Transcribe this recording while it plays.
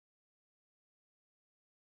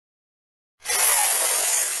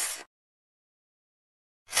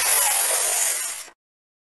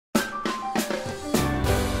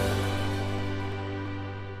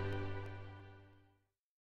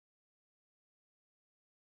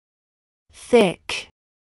thick,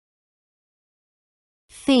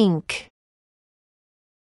 think,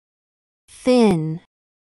 thin,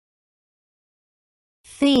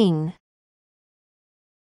 thing,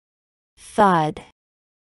 thud,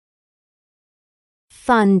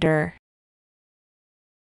 thunder,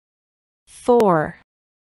 Thor,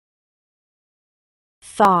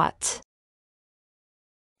 thought,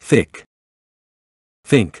 thick,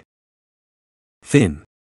 think, thin,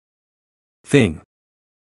 thing,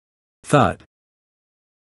 thud,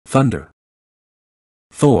 thunder,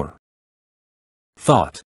 Thor,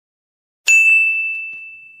 thought.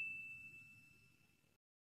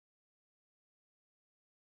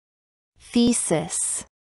 thesis,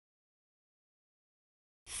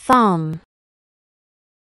 thumb,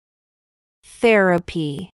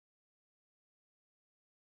 therapy,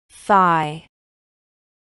 thigh,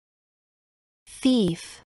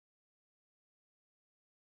 thief,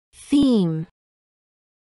 theme,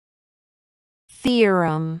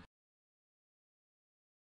 theorem,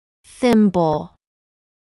 thimble,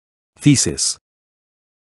 Thesis,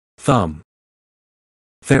 thumb,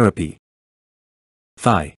 therapy,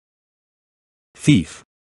 thigh, thief,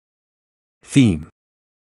 theme,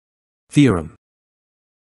 theorem,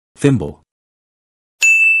 thimble.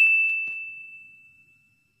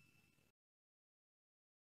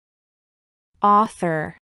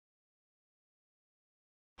 author,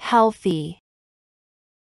 healthy,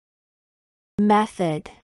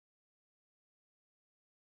 method,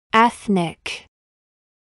 ethnic,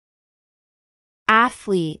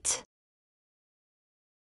 athlete,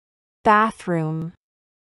 bathroom,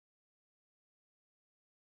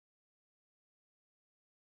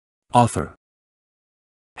 Author,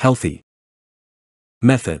 healthy,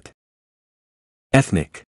 method,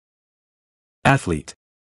 ethnic, athlete,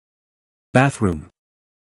 bathroom.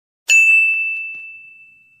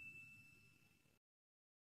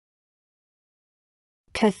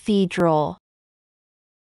 cathedral,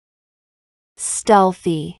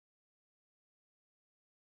 stealthy,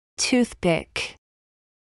 toothpick,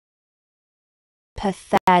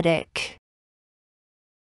 pathetic,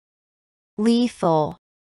 lethal,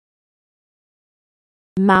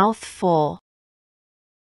 mouthful,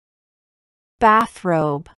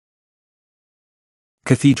 bathrobe,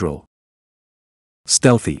 Cathedral,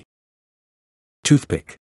 stealthy,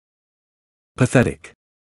 toothpick, pathetic,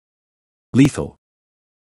 lethal,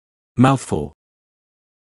 mouthful,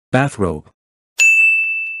 bathrobe.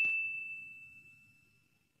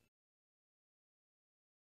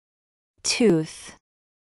 tooth,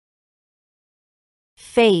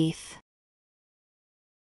 faith,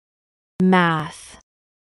 math,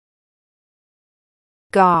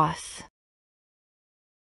 goth,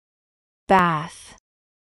 bath,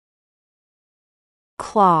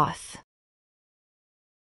 cloth,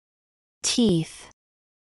 teeth,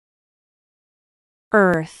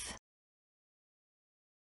 earth,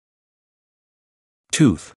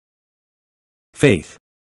 Tooth, faith,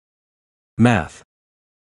 math,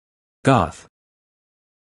 goth,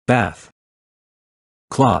 bath,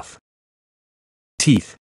 cloth,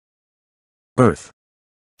 teeth, earth.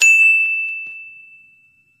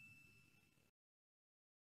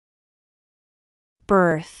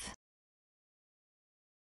 birth,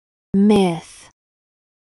 myth,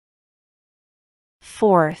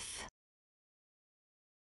 fourth,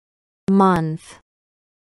 month,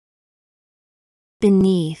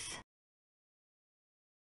 beneath,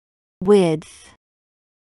 width,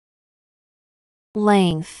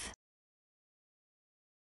 length,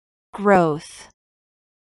 growth,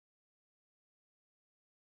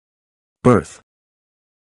 Birth,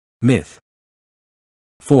 myth,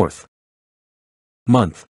 fourth,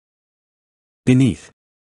 month, beneath,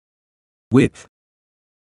 width,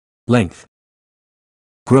 length,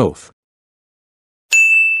 growth.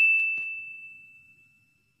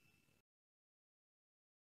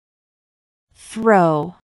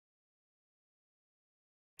 throw,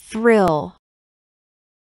 thrill,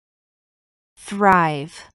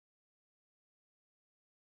 thrive,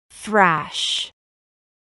 thrash,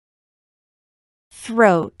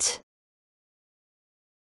 throat,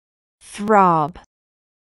 throb,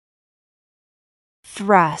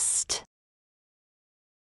 thrust,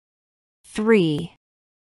 three,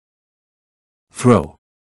 Throw,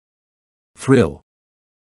 thrill,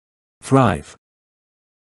 thrive,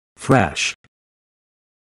 thrash,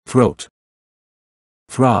 throat,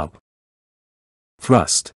 throb,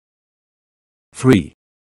 thrust, three.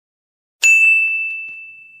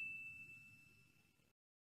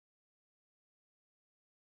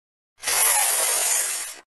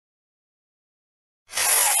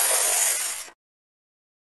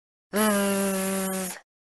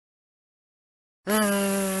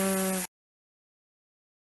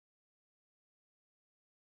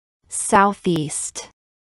 southeast,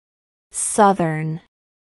 southern,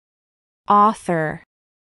 author,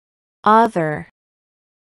 other,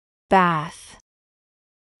 bath,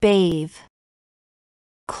 bathe,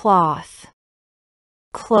 cloth,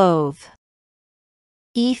 clothe,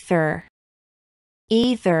 ether,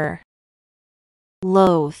 either,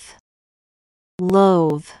 loathe,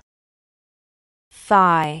 loathe,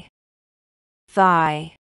 thigh,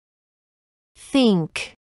 thigh,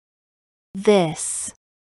 think, this,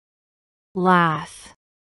 lath,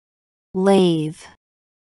 lathe,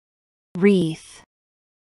 wreath,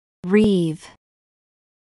 wreathe.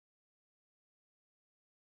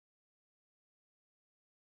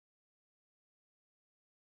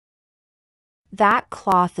 That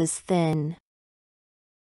cloth is thin.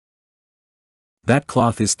 That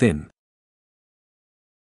cloth is thin.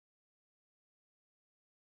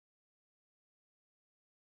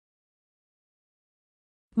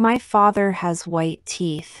 My father has white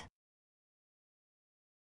teeth.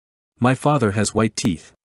 My father has white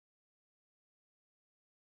teeth.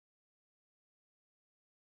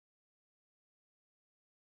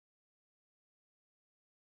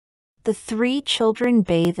 The 3 children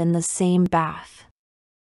bathe in the same bath.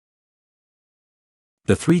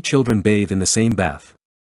 The 3 children bathe in the same bath.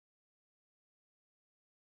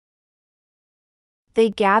 They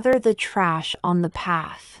gather the trash on the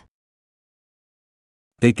path.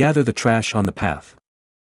 They gather the trash on the path.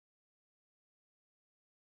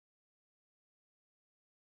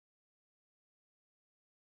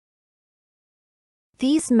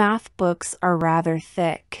 These math books are rather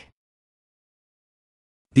thick.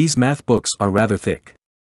 These math books are rather thick.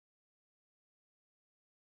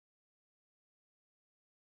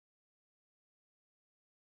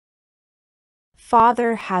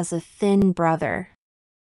 Father has a thin brother.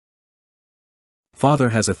 Father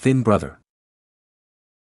has a thin brother.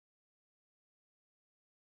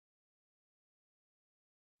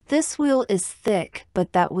 This wheel is thick,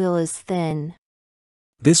 but that wheel is thin.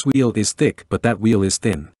 This wheel is thick, but that wheel is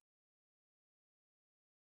thin.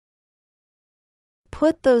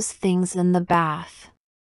 Put those things in the bath.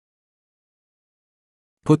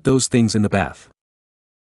 Put those things in the bath.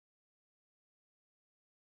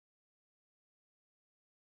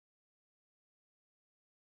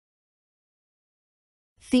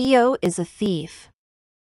 Theo is a thief.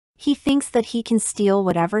 He thinks that he can steal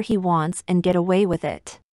whatever he wants and get away with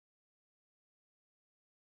it.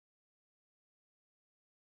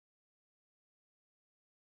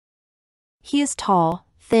 He is tall,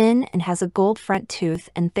 thin, and has a gold front tooth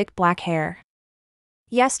and thick black hair.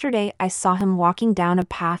 Yesterday I saw him walking down a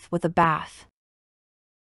path with a bath.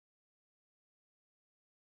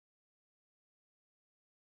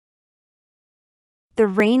 The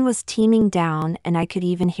rain was teeming down and I could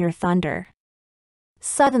even hear thunder.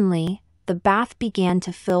 Suddenly, the bath began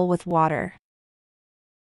to fill with water.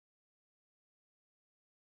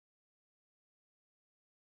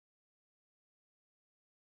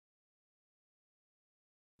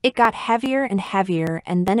 It got heavier and heavier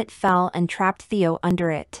and then it fell and trapped Theo under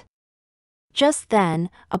it. Just then,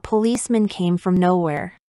 a policeman came from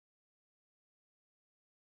nowhere.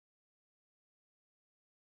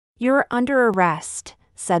 "You're under arrest,"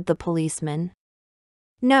 said the policeman.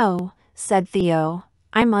 "No," said Theo,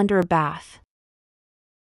 "I'm under a bath."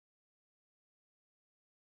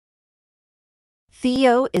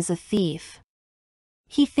 Theo is a thief.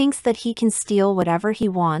 He thinks that he can steal whatever he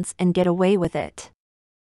wants and get away with it.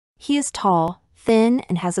 He is tall, thin,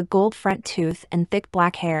 and has a gold front tooth and thick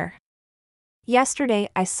black hair. Yesterday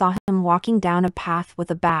I saw him walking down a path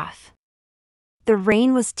with a bath. The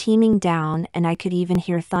rain was teeming down and I could even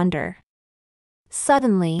hear thunder.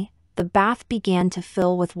 Suddenly, the bath began to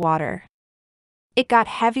fill with water. It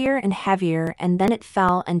got heavier and heavier and then it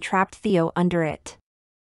fell and trapped Theo under it.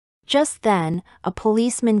 Just then, a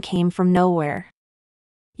policeman came from nowhere.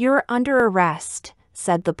 "You're under arrest,"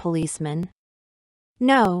 said the policeman.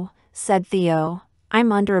 "No," said Theo,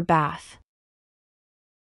 "I'm under a bath."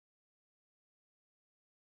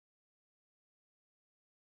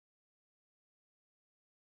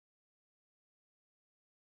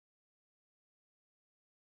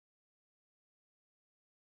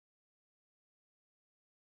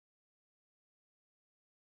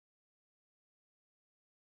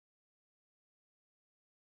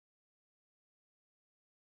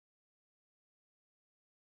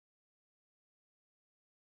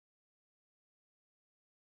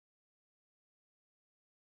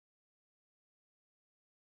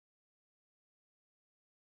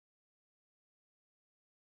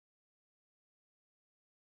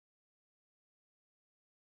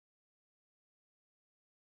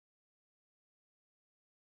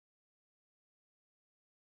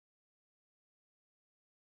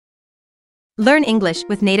 Learn English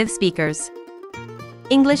with native speakers.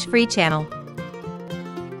 English Free Channel.